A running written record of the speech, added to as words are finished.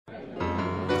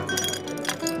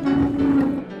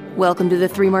Welcome to the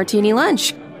Three Martini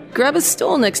Lunch. Grab a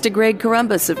stool next to Greg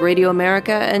Columbus of Radio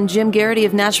America and Jim Garrity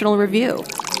of National Review.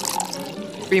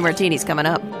 Three Martinis coming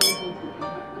up.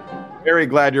 Very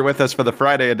glad you're with us for the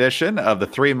Friday edition of the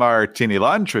Three Martini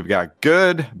Lunch. We've got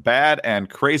good, bad, and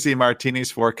crazy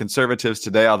martinis for conservatives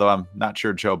today, although I'm not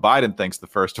sure Joe Biden thinks the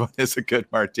first one is a good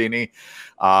martini.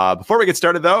 Before we get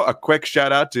started, though, a quick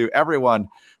shout out to everyone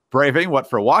braving what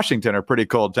for Washington are pretty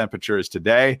cold temperatures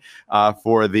today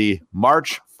for the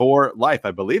March for Life.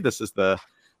 I believe this is the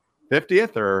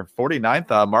 50th or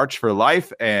 49th March for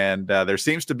Life, and there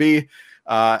seems to be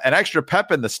an extra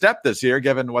pep in the step this year,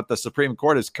 given what the Supreme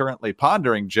Court is currently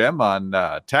pondering, Jim, on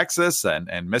Texas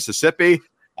and Mississippi.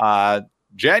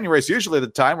 January is usually the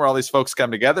time where all these folks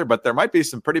come together, but there might be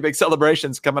some pretty big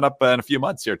celebrations coming up in a few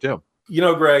months here, too. You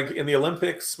know, Greg, in the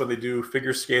Olympics, when they do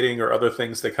figure skating or other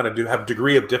things, they kind of do have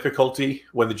degree of difficulty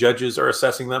when the judges are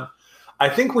assessing them. I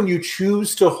think when you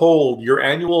choose to hold your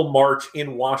annual march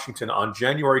in Washington on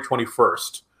January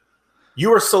 21st,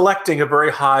 you are selecting a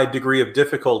very high degree of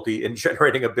difficulty in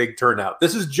generating a big turnout.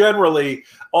 This is generally,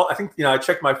 I think, I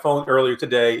checked my phone earlier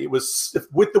today. It was,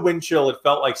 with the wind chill, it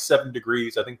felt like 7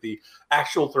 degrees. I think the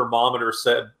actual thermometer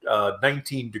said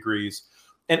 19 degrees.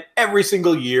 And every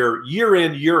single year, year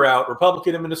in, year out,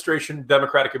 Republican administration,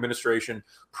 Democratic administration,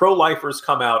 pro-lifers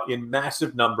come out in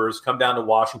massive numbers, come down to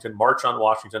Washington, march on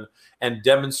Washington, and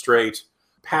demonstrate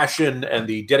passion and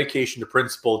the dedication to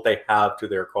principle that they have to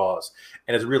their cause.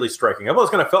 And it's really striking. I've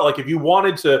always kind of felt like if you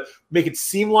wanted to make it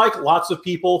seem like lots of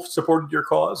people supported your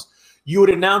cause, you would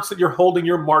announce that you're holding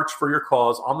your march for your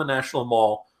cause on the National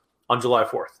Mall on July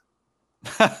 4th.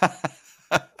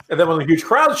 And then when the huge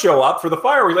crowds show up for the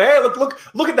fireworks, like, hey,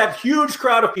 look at that huge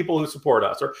crowd of people who support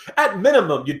us. Or at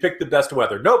minimum, you'd pick the best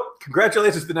weather. Nope.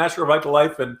 Congratulations to the National Right to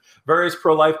Life and various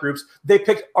pro-life groups. They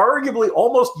picked arguably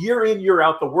almost year in, year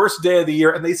out, the worst day of the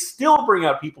year, and they still bring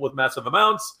out people with massive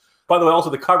amounts. By the way, also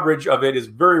the coverage of it is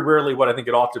very rarely what I think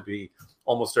it ought to be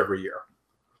almost every year.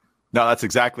 No, that's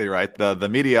exactly right. The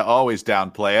media always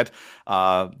downplay it.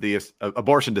 The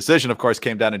abortion decision, of course,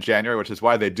 came down in January, which is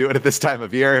why they do it at this time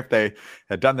of year. If they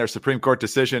had done their Supreme Court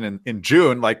decision in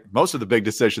June, like most of the big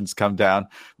decisions come down, at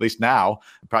least now,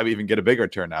 probably even get a bigger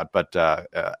turnout. But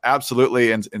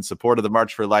absolutely in support of the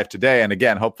March for Life today. And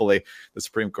again, hopefully the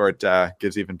Supreme Court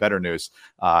gives even better news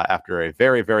after a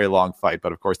very, very long fight.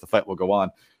 But of course, the fight will go on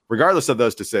regardless of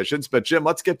those decisions. But Jim,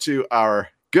 let's get to our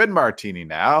good martini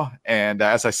now. And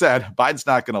as I said, Biden's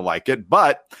not going to like it,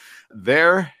 but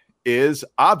there is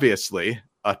obviously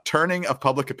a turning of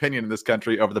public opinion in this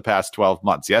country over the past 12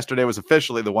 months. Yesterday was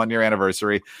officially the 1-year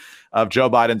anniversary of Joe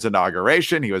Biden's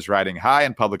inauguration. He was riding high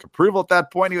in public approval at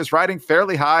that point. He was riding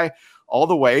fairly high all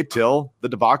the way till the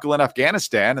debacle in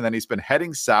Afghanistan. And then he's been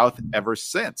heading south ever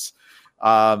since.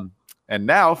 And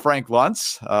now Frank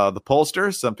Luntz, the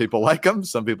pollster, some people like him,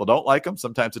 some people don't like him.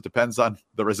 Sometimes it depends on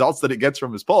the results that he gets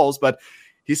from his polls. But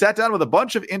he sat down with a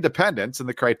bunch of independents. And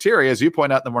the criteria, as you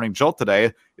point out in the Morning Jolt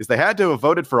today, is they had to have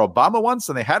voted for Obama once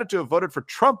and they had to have voted for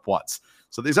Trump once.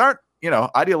 So these aren't,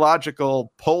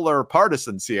 ideological polar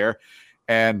partisans here.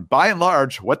 And by and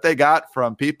large, what they got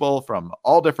from people from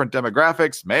all different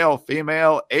demographics, male,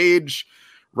 female, age,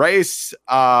 race,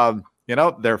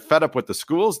 they're fed up with the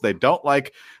schools. They don't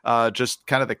like just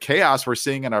kind of the chaos we're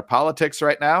seeing in our politics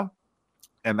right now.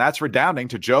 And that's redounding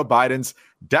to Joe Biden's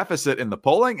deficit in the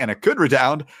polling. And it could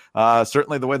redound,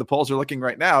 certainly the way the polls are looking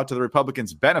right now, to the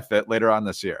Republicans' benefit later on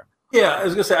this year. Yeah, I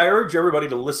was going to say, I urge everybody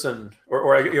to listen,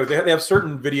 or they have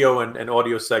certain video and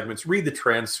audio segments. Read the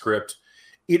transcript.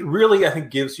 It really, I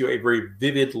think, gives you a very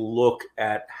vivid look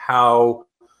at how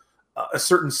a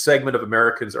certain segment of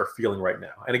Americans are feeling right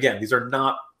now. And again, these are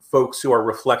not folks who are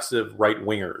reflexive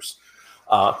right-wingers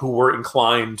who were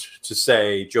inclined to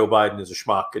say Joe Biden is a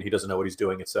schmuck and he doesn't know what he's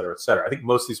doing, et cetera, et cetera. I think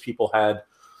most of these people had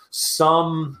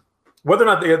some, whether or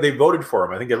not they voted for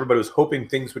him, I think everybody was hoping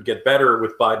things would get better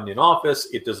with Biden in office.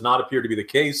 It does not appear to be the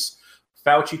case.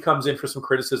 Fauci comes in for some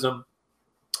criticism.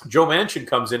 Joe Manchin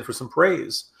comes in for some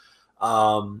praise.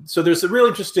 So there's a real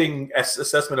interesting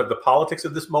assessment of the politics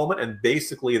of this moment, and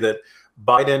basically that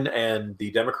Biden and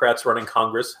the Democrats running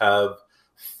Congress have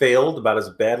failed about as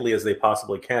badly as they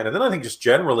possibly can. And then I think just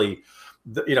generally,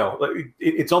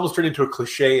 it's almost turned into a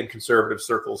cliche in conservative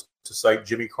circles to cite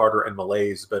Jimmy Carter and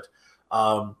malaise, but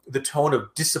the tone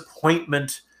of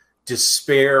disappointment,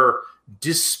 despair,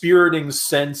 dispiriting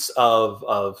sense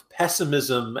of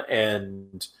pessimism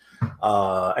and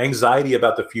anxiety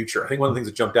about the future. I think one of the things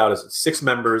that jumped out is that 6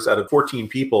 members out of 14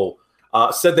 people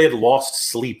said they had lost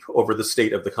sleep over the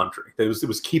state of the country. It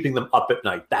was keeping them up at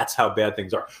night. That's how bad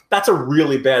things are. That's a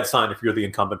really bad sign if you're the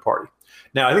incumbent party.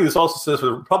 Now, I think this also says for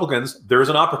the Republicans, there's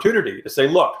an opportunity to say,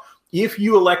 look, if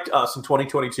you elect us in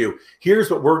 2022,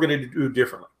 here's what we're going to do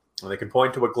differently. And they can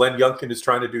point to what Glenn Youngkin is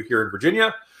trying to do here in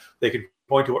Virginia. They can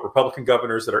point to what Republican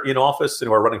governors that are in office and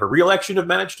who are running for re-election have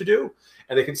managed to do.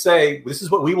 And they can say, this is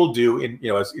what we will do in,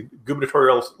 as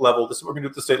gubernatorial level. This is what we're going to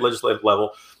do at the state legislative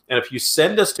level. And if you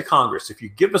send us to Congress, if you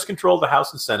give us control of the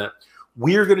House and Senate,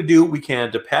 we're going to do what we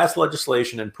can to pass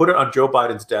legislation and put it on Joe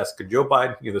Biden's desk. And Joe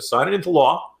Biden can either sign it into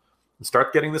law and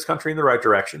start getting this country in the right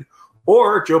direction,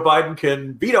 or Joe Biden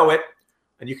can veto it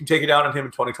and you can take it out on him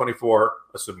in 2024,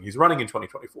 assuming he's running in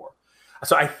 2024.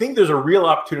 So I think there's a real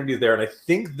opportunity there. And I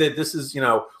think that this is,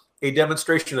 a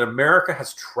demonstration that America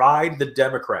has tried the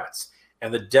Democrats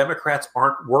and the Democrats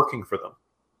aren't working for them.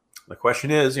 The question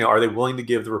is, are they willing to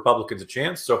give the Republicans a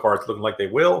chance? So far, it's looking like they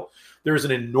will. There's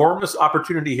an enormous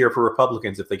opportunity here for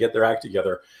Republicans if they get their act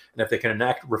together and if they can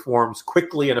enact reforms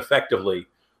quickly and effectively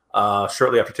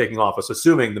shortly after taking office,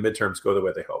 assuming the midterms go the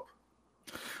way they hope.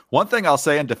 One thing I'll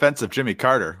say in defense of Jimmy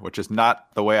Carter, which is not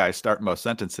the way I start most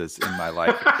sentences in my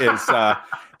life, is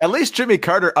at least Jimmy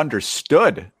Carter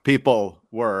understood people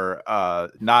were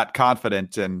not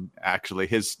confident, and actually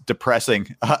his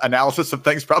depressing analysis of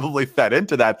things probably fed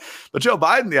into that. But Joe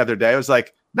Biden the other day was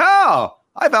like, no,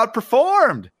 I've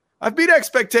outperformed. I've beat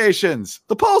expectations.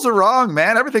 The polls are wrong,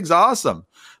 man. Everything's awesome.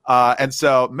 And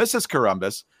so Mrs.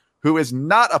 Columbus, who is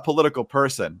not a political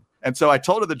person, and so I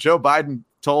told her that Joe Biden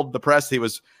told the press he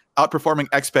was outperforming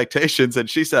expectations, and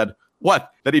she said,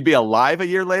 what, that he'd be alive a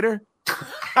year later?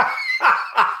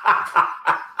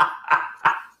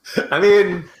 I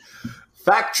mean,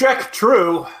 fact check,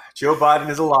 true. Joe Biden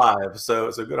is alive, so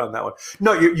good on that one.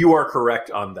 No, you are correct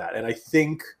on that. And I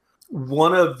think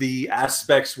one of the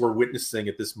aspects we're witnessing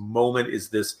at this moment is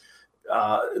this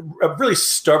a really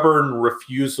stubborn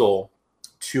refusal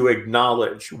to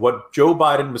acknowledge what Joe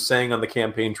Biden was saying on the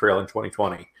campaign trail in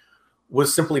 2020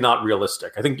 was simply not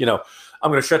realistic. I think, I'm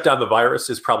going to shut down the virus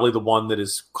is probably the one that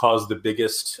has caused the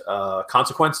biggest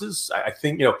consequences. I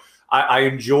think, I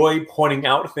enjoy pointing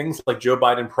out things like Joe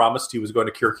Biden promised he was going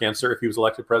to cure cancer if he was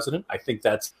elected president. I think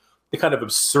that's the kind of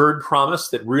absurd promise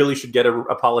that really should get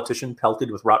a politician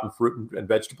pelted with rotten fruit and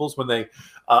vegetables when they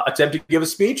attempt to give a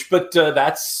speech. But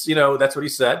that's what he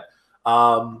said.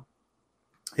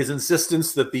 His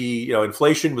insistence that the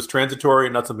inflation was transitory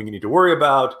and not something you need to worry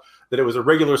about, that it was a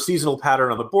regular seasonal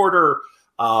pattern on the border.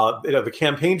 The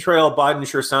campaign trail, Biden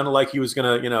sure sounded like he was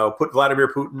going to, put Vladimir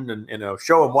Putin and,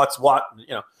 show him what's what.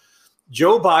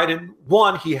 Joe Biden,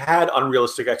 one, he had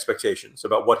unrealistic expectations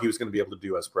about what he was going to be able to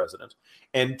do as president.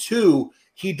 And two,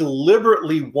 he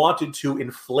deliberately wanted to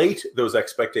inflate those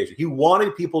expectations. He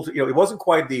wanted people to, it wasn't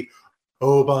quite the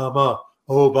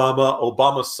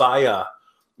Obama-Saya,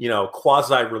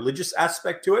 quasi-religious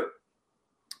aspect to it.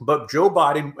 But Joe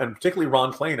Biden, and particularly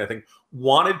Ron Klain, I think,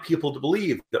 wanted people to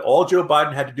believe that all Joe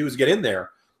Biden had to do was get in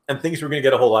there and things were going to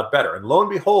get a whole lot better. And lo and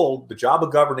behold, the job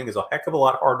of governing is a heck of a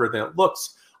lot harder than it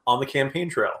looks on the campaign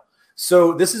trail.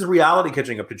 So this is reality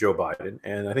catching up to Joe Biden.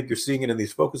 And I think you're seeing it in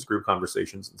these focus group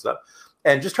conversations and stuff.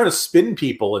 And just trying to spin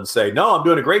people and say, no, I'm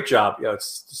doing a great job.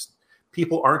 It's just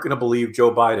people aren't going to believe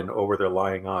Joe Biden over their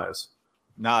lying eyes.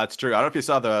 No, it's true. I don't know if you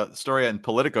saw the story in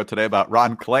Politico today about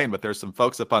Ron Klain, but there's some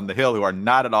folks up on the Hill who are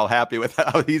not at all happy with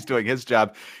how he's doing his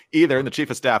job either. And the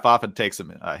chief of staff often takes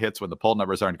some hits when the poll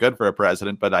numbers aren't good for a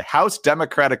president. But a House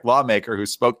Democratic lawmaker who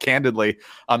spoke candidly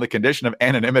on the condition of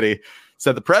anonymity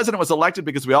said the president was elected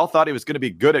because we all thought he was going to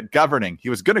be good at governing. He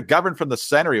was going to govern from the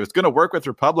center. He was going to work with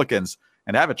Republicans,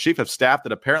 and have a chief of staff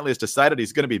that apparently has decided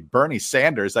he's going to be Bernie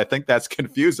Sanders. I think that's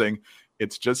confusing.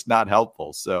 It's just not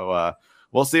helpful. So,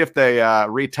 we'll see if they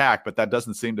retack, but that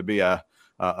doesn't seem to be a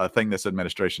thing this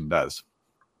administration does.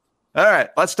 All right,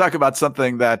 let's talk about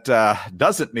something that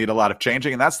doesn't need a lot of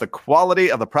changing, and that's the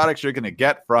quality of the products you're going to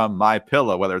get from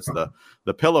MyPillow, whether it's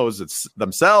the pillows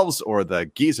themselves or the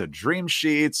Giza Dream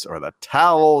Sheets or the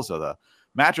towels or the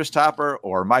mattress topper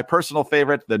or my personal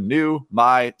favorite, the new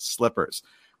My Slippers.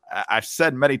 I've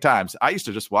said many times, I used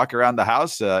to just walk around the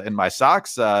house in my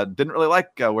socks. Didn't really like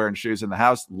wearing shoes in the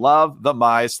house. Love the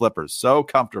My Slippers. So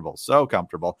comfortable, so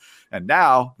comfortable. And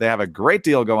now they have a great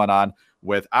deal going on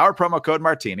with our promo code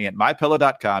Martini at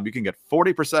mypillow.com. You can get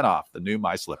 40% off the new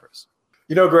My Slippers.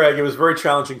 Greg, it was very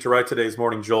challenging to write today's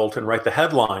Morning Jolt and write the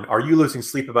headline, "Are you losing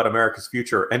sleep about America's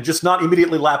future?" and just not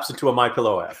immediately lapse into a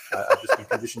MyPillow ad. I've just been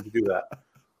conditioned to do that.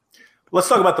 Let's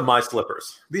talk about the My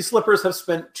Slippers. These slippers have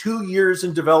spent 2 years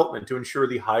in development to ensure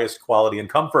the highest quality and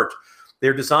comfort.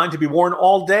 They're designed to be worn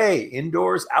all day,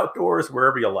 indoors, outdoors,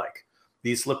 wherever you like.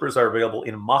 These slippers are available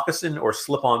in moccasin or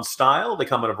slip-on style. They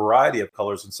come in a variety of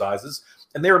colors and sizes,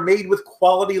 and they are made with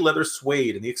quality leather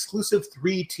suede and the exclusive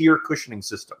 3-tier cushioning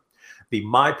system. The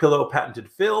MyPillow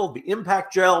patented fill, the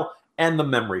impact gel, and the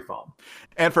memory foam.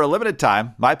 And for a limited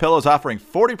time, MyPillow is offering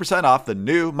 40% off the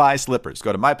new My Slippers.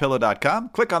 Go to MyPillow.com,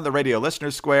 click on the radio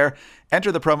listeners square,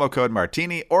 enter the promo code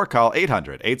Martini, or call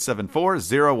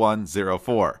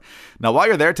 800-874-0104. Now, while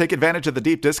you're there, take advantage of the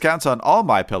deep discounts on all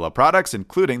MyPillow products,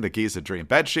 including the Giza Dream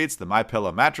bed sheets, the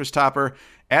MyPillow mattress topper,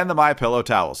 and the MyPillow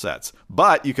towel sets.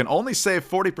 But you can only save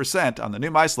 40% on the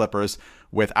new My Slippers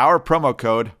with our promo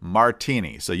code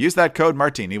Martini. So use that code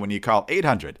Martini when you call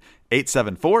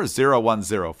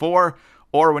 800-874-0104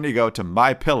 or when you go to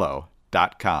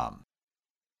mypillow.com.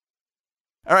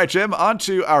 All right, Jim, on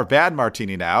to our bad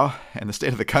martini now. And the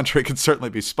state of the country can certainly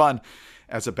be spun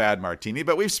as a bad martini,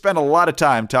 but we've spent a lot of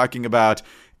time talking about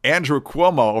Andrew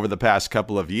Cuomo over the past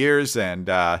couple of years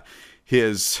and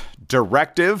his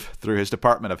directive through his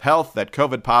Department of Health that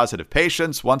COVID-positive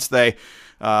patients, once they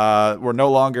were no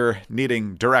longer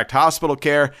needing direct hospital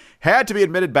care, had to be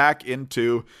admitted back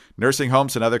into nursing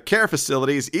homes and other care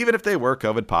facilities, even if they were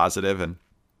COVID positive. And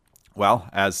well,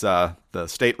 as the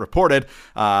state reported,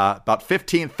 about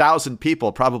 15,000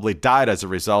 people probably died as a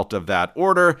result of that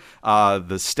order.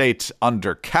 The state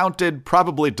undercounted,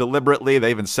 probably deliberately.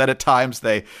 They even said at times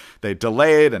they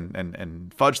delayed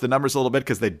and fudged the numbers a little bit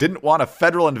because they didn't want a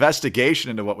federal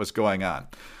investigation into what was going on.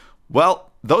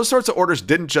 Well, those sorts of orders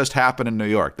didn't just happen in New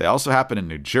York. They also happened in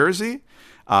New Jersey.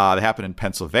 They happened in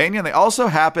Pennsylvania. And they also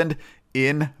happened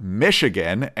in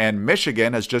Michigan. And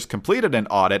Michigan has just completed an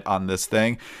audit on this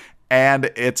thing.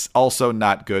 And it's also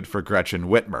not good for Gretchen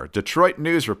Whitmer. Detroit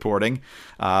News reporting,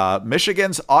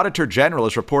 Michigan's Auditor General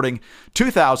is reporting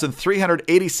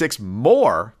 2,386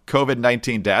 more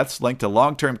COVID-19 deaths linked to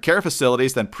long-term care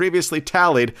facilities than previously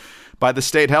tallied by the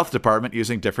state health department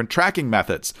using different tracking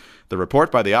methods. The report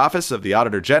by the Office of the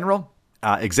Auditor General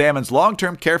examines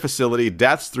long-term care facility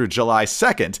deaths through July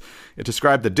 2nd. It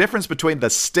described the difference between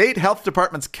the state health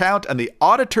department's count and the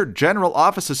Auditor General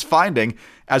Office's finding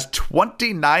as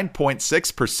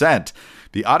 29.6%.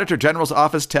 The Auditor General's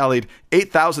office tallied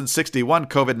 8,061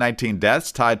 COVID-19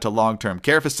 deaths tied to long-term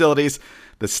care facilities.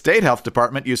 The state health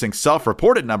department, using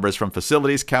self-reported numbers from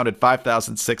facilities, counted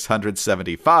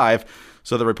 5,675.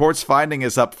 So the report's finding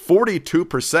is up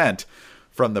 42%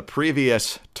 from the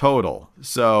previous total.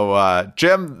 So,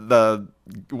 Jim, the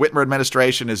Whitmer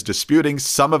administration is disputing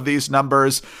some of these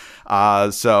numbers.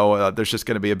 So there's just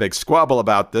going to be a big squabble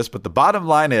about this. But the bottom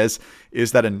line is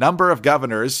that a number of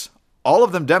governors, all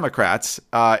of them Democrats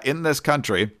in this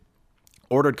country,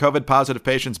 ordered COVID-positive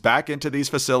patients back into these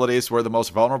facilities where the most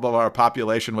vulnerable of our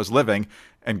population was living.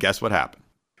 And guess what happened?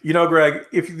 You know, Greg,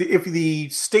 if the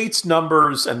state's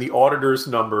numbers and the auditor's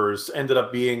numbers ended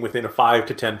up being within a 5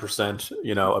 to 10%,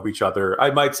 of each other, I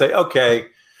might say, okay,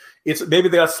 it's maybe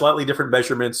they got slightly different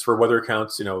measurements for whether it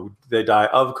counts, they die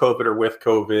of COVID or with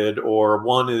COVID, or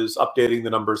one is updating the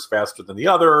numbers faster than the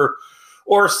other,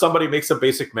 or somebody makes a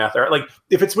basic math error. Like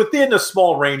if it's within a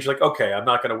small range, like, okay, I'm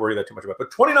not going to worry that too much about it.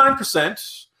 But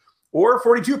 29%. Or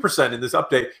 42% in this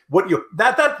update.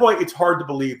 At that point, it's hard to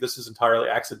believe this is entirely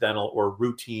accidental or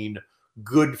routine,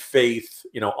 good faith,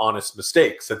 honest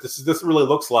mistakes. That this really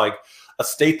looks like a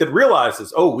state that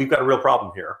realizes, oh, we've got a real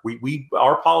problem here.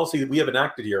 Our policy that we have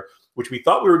enacted here, which we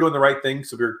thought we were doing the right thing,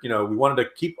 so we wanted to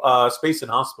keep space in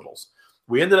hospitals.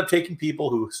 We ended up taking people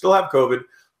who still have COVID,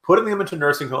 putting them into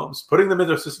nursing homes, putting them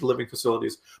into assisted living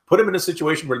facilities, put them in a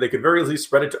situation where they could very easily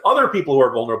spread it to other people who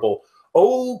are vulnerable.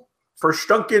 Oh, for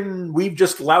Stunken, we've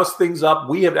just loused things up.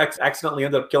 We have accidentally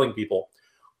ended up killing people.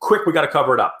 Quick, we got to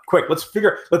cover it up. Quick, let's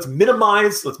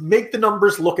minimize, let's make the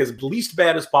numbers look as least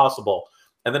bad as possible,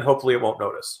 and then hopefully it won't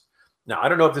notice. Now, I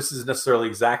don't know if this is necessarily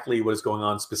exactly what is going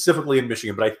on specifically in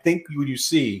Michigan, but I think when you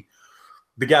see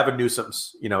the Gavin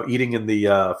Newsoms, eating in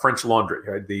the French Laundry,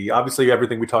 right? Obviously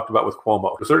everything we talked about with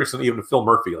Cuomo, to a certain extent, even Phil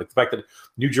Murphy, like the fact that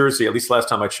New Jersey, at least last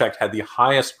time I checked, had the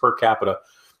highest per capita.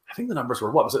 I think the numbers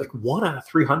were, what was it, like 1 out of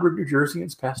 300 New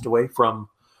Jerseyans passed away from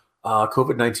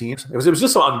COVID-19. It was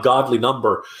just an ungodly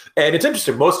number. And it's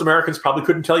interesting. Most Americans probably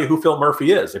couldn't tell you who Phil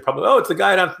Murphy is. They probably, it's the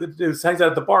guy who hangs out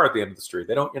at the bar at the end of the street.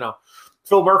 They don't,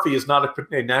 Phil Murphy is not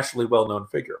a nationally well-known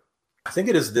figure. I think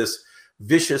it is this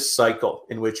vicious cycle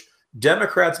in which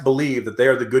Democrats believe that they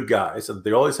are the good guys and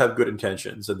they always have good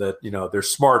intentions and that, they're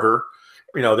smarter,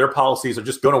 their policies are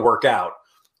just going to work out.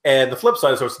 And the flip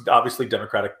side is obviously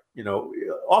Democratic,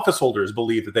 office holders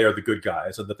believe that they are the good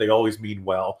guys and that they always mean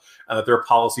well and that their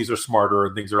policies are smarter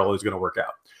and things are always going to work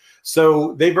out.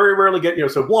 So they very rarely get,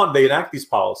 so one, they enact these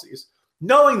policies,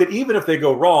 knowing that even if they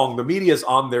go wrong, the media is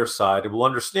on their side and will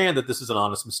understand that this is an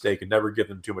honest mistake and never give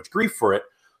them too much grief for it.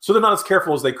 So they're not as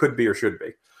careful as they could be or should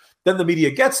be. Then the media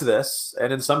gets this,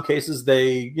 and in some cases,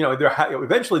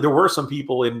 eventually there were some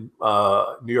people in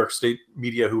New York State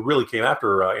media who really came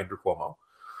after Andrew Cuomo.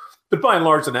 But by and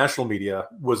large, the national media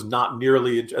was not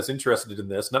nearly as interested in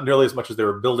this, not nearly as much as they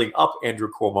were building up Andrew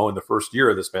Cuomo in the first year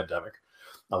of this pandemic.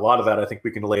 A lot of that, I think,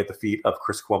 we can lay at the feet of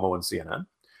Chris Cuomo and CNN.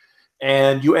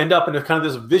 And you end up in a kind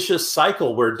of this vicious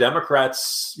cycle where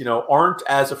Democrats, aren't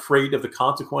as afraid of the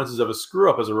consequences of a screw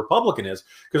up as a Republican is,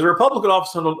 because a Republican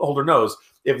office holder knows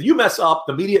if you mess up,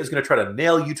 the media is going to try to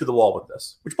nail you to the wall with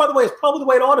this, which, by the way, is probably the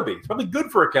way it ought to be. It's probably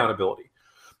good for accountability.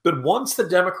 But once the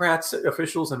Democrats,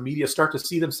 officials, and media start to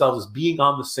see themselves as being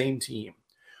on the same team,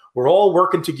 we're all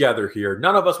working together here.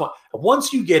 None of us want.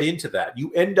 Once you get into that,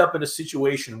 you end up in a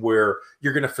situation where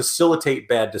you're going to facilitate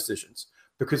bad decisions,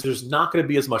 because there's not going to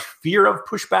be as much fear of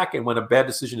pushback. And when a bad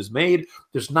decision is made,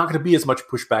 there's not going to be as much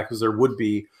pushback as there would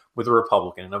be with a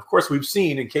Republican. And of course, we've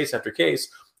seen in case after case,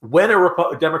 when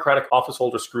a Democratic office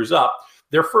holder screws up,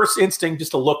 their first instinct is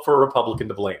to look for a Republican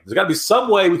to blame. There's got to be some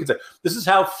way we can say, this is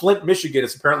how Flint, Michigan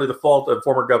is apparently the fault of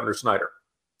former Governor Snyder.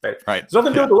 Right. It's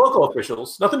nothing to do with the local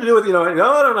officials, nothing to do with, no.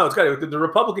 It's got to be the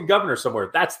Republican governor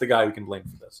somewhere. That's the guy we can blame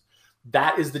for this.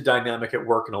 That is the dynamic at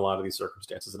work in a lot of these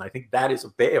circumstances. And I think that is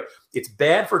it's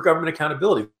bad for government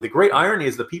accountability. The great irony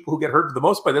is the people who get hurt the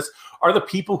most by this are the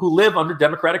people who live under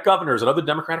Democratic governors and other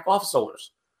Democratic office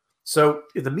holders. So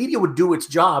if the media would do its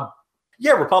job,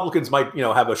 yeah, Republicans might,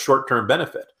 have a short-term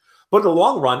benefit. But in the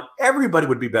long run, everybody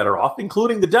would be better off,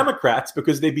 including the Democrats,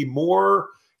 because they'd be more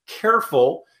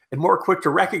careful and more quick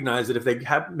to recognize that if they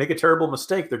make a terrible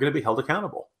mistake, they're going to be held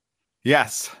accountable.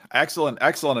 Yes, excellent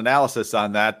analysis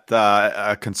on that.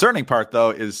 A concerning part,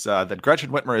 though, is that Gretchen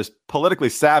Whitmer is politically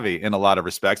savvy in a lot of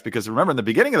respects, because remember, in the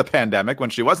beginning of the pandemic, when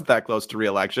she wasn't that close to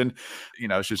re-election, she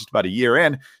was just about a year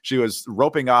in, she was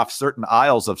roping off certain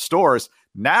aisles of stores.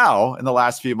 Now, in the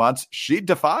last few months, she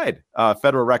defied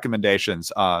federal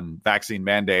recommendations on vaccine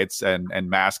mandates and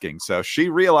masking. So she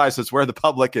realizes where the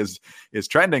public is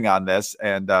trending on this,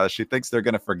 and she thinks they're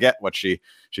going to forget what she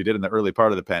did in the early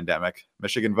part of the pandemic.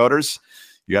 Michigan voters,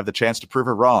 you have the chance to prove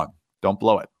her wrong. Don't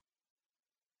blow it.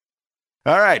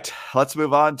 All right, let's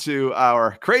move on to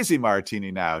our crazy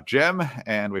martini now, Jim.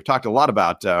 And we've talked a lot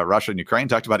about Russia and Ukraine,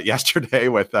 talked about it yesterday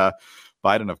with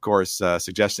Biden, of course,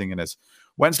 suggesting in his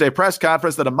Wednesday press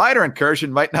conference that a minor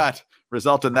incursion might not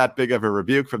result in that big of a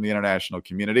rebuke from the international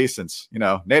community, since,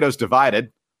 NATO's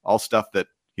divided, all stuff that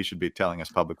he should be telling us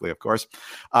publicly, of course.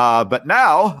 But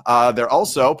now they're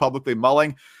also publicly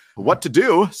mulling what to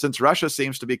do, since Russia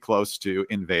seems to be close to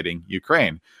invading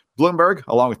Ukraine. Bloomberg,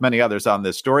 along with many others on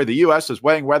this story, the U.S. is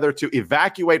weighing whether to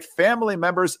evacuate family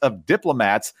members of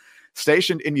diplomats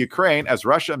stationed in Ukraine as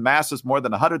Russia masses more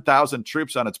than 100,000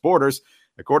 troops on its borders,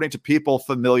 according to people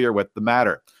familiar with the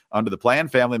matter. Under the plan,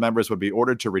 family members would be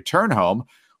ordered to return home,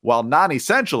 while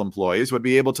non-essential employees would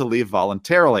be able to leave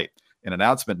voluntarily. An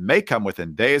announcement may come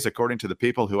within days, according to the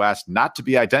people who asked not to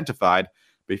be identified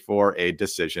before a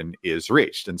decision is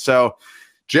reached. And so,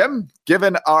 Jim,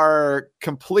 given our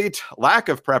complete lack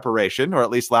of preparation, or at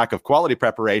least lack of quality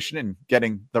preparation in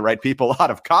getting the right people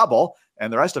out of Kabul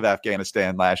and the rest of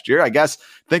Afghanistan last year, I guess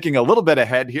thinking a little bit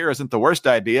ahead here isn't the worst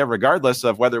idea, regardless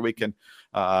of whether we can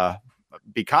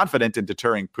be confident in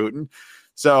deterring Putin.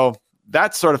 So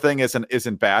that sort of thing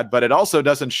isn't bad, but it also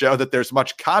doesn't show that there's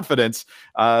much confidence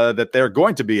that they're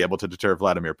going to be able to deter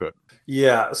Vladimir Putin.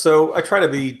 Yeah, so I try to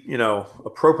be,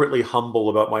 appropriately humble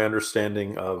about my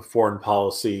understanding of foreign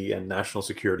policy and national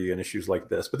security and issues like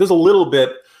this. But there's a little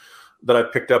bit that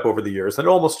I've picked up over the years that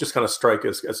almost just kind of strike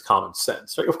as common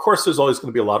sense. Right? Of course, there's always going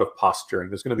to be a lot of posturing.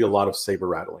 There's going to be a lot of saber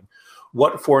rattling.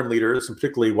 What foreign leaders, and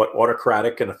particularly what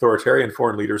autocratic and authoritarian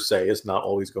foreign leaders say, is not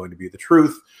always going to be the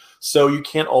truth. So you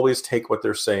can't always take what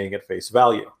they're saying at face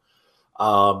value.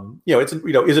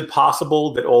 Is it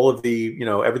possible that all of the,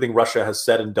 everything Russia has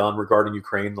said and done regarding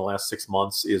Ukraine in the last 6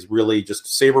 months is really just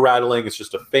saber rattling? It's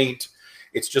just a feint.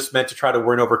 It's just meant to try to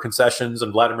win over concessions,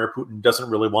 and Vladimir Putin doesn't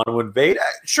really want to invade.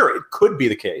 Sure, it could be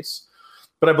the case.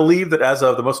 But I believe that as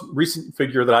of the most recent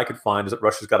figure that I could find is that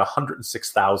Russia's got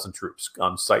 106,000 troops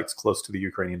on sites close to the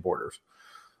Ukrainian borders.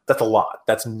 That's a lot.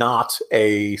 That's not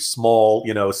a small,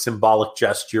 symbolic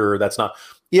gesture. That's not.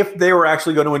 If they were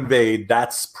actually going to invade,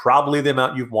 that's probably the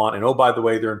amount you'd want. And oh, by the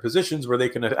way, they're in positions where they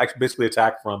can actually basically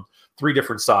attack from 3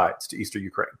 different sides to eastern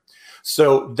Ukraine.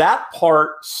 So that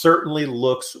part certainly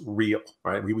looks real,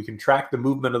 right? We can track the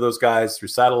movement of those guys through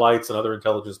satellites and other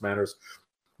intelligence matters.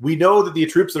 We know that the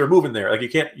troops that are moving there, like you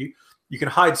can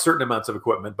hide certain amounts of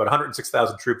equipment, but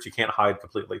 106,000 troops you can't hide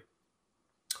completely.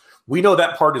 We know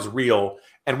that part is real,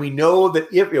 and we know that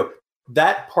if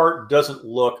that part doesn't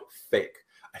look fake.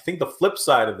 I think the flip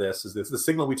side of this is the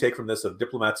signal we take from this of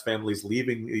diplomats' families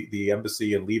leaving the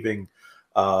embassy and leaving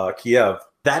Kiev.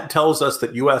 That tells us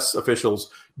that U.S. officials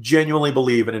genuinely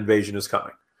believe an invasion is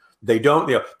coming. They don't,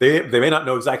 they may not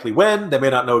know exactly when, they may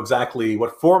not know exactly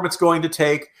what form it's going to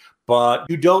take, but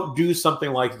you don't do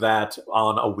something like that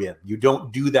on a whim. You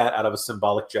don't do that out of a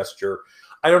symbolic gesture.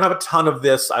 I don't have a ton of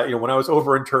this. When I was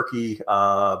over in Turkey,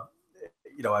 I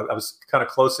was kind of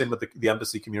close in with the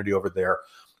embassy community over there.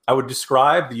 I would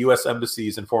describe the U.S.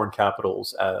 embassies and foreign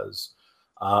capitals as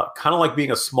kind of like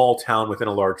being a small town within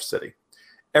a large city.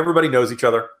 Everybody knows each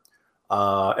other.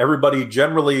 Everybody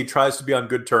generally tries to be on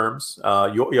good terms.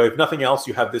 If nothing else,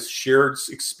 you have this shared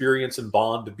experience and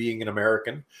bond of being an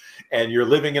American, and you're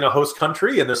living in a host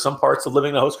country. And there's some parts of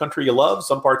living in a host country you love.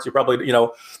 Some parts you probably,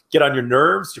 get on your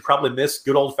nerves. You probably miss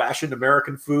good old fashioned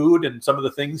American food and some of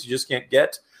the things you just can't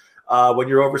get when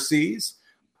you're overseas.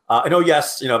 I know,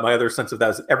 yes, my other sense of that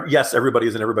is, yes, everybody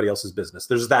is in everybody else's business.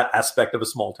 There's that aspect of a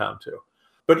small town too.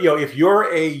 But, if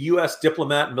you're a U.S.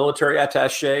 diplomat, military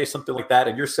attaché, something like that,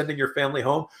 and you're sending your family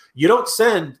home, you don't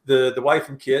send the wife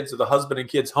and kids or the husband and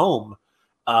kids home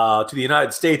to the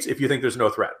United States if you think there's no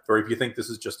threat or if you think this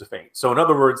is just a feint. So in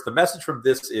other words, the message from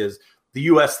this is the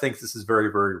U.S. thinks this is very,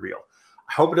 very real.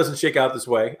 I hope it doesn't shake out this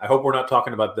way. I hope we're not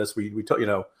talking about this. We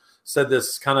said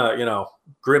this kind of,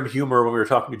 grim humor when we were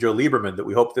talking to Joe Lieberman, that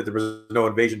we hoped that there was no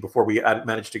invasion before we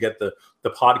managed to get the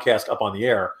podcast up on the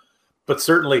air. But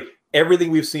certainly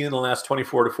everything we've seen in the last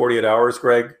 24 to 48 hours,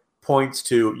 Greg, points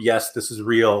to, yes, this is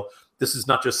real. This is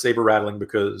not just saber rattling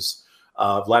because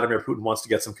Vladimir Putin wants to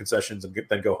get some concessions and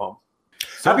then go home.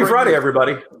 Happy Friday,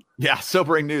 everybody. Yeah,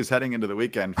 sobering news heading into the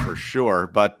weekend for sure.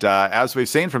 But as we've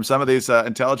seen from some of these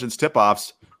intelligence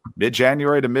tip-offs,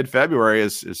 mid-January to mid-February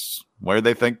is where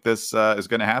they think this is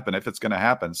going to happen, if it's going to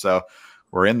happen. So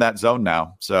we're in that zone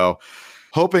now. So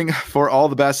hoping for all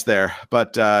the best there.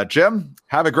 But Jim,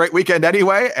 have a great weekend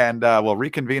anyway, and we'll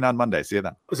reconvene on Monday. See you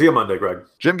then. See you Monday, Greg.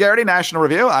 Jim Garrity, National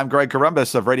Review. I'm Greg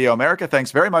Corombos of Radio America.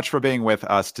 Thanks very much for being with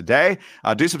us today.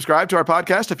 Do subscribe to our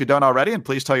podcast if you don't already, and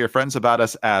please tell your friends about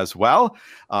us as well.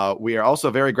 We are also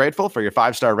very grateful for your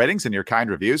 5-star ratings and your kind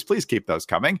reviews. Please keep those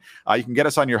coming. You can get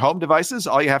us on your home devices.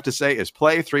 All you have to say is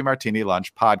play 3 Martini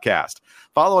Lunch podcast.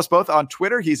 Follow us both on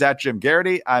Twitter. He's at Jim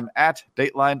Garrity. I'm at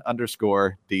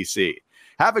Dateline_DC.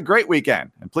 Have a great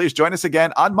weekend, and please join us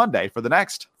again on Monday for the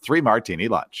next 3 Martini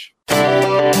Lunch.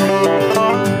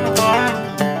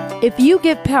 If you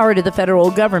give power to the federal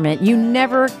government, you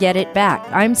never get it back.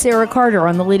 I'm Sarah Carter.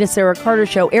 On the latest Sarah Carter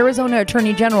Show, Arizona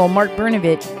Attorney General Mark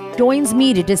Brnovich joins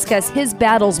me to discuss his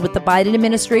battles with the Biden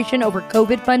administration over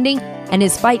COVID funding and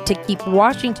his fight to keep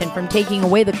Washington from taking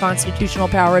away the constitutional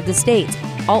power of the states.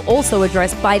 I'll also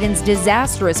address Biden's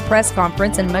disastrous press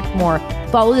conference and much more.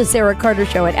 Follow the Sarah Carter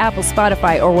Show at Apple,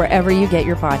 Spotify, or wherever you get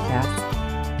your podcasts.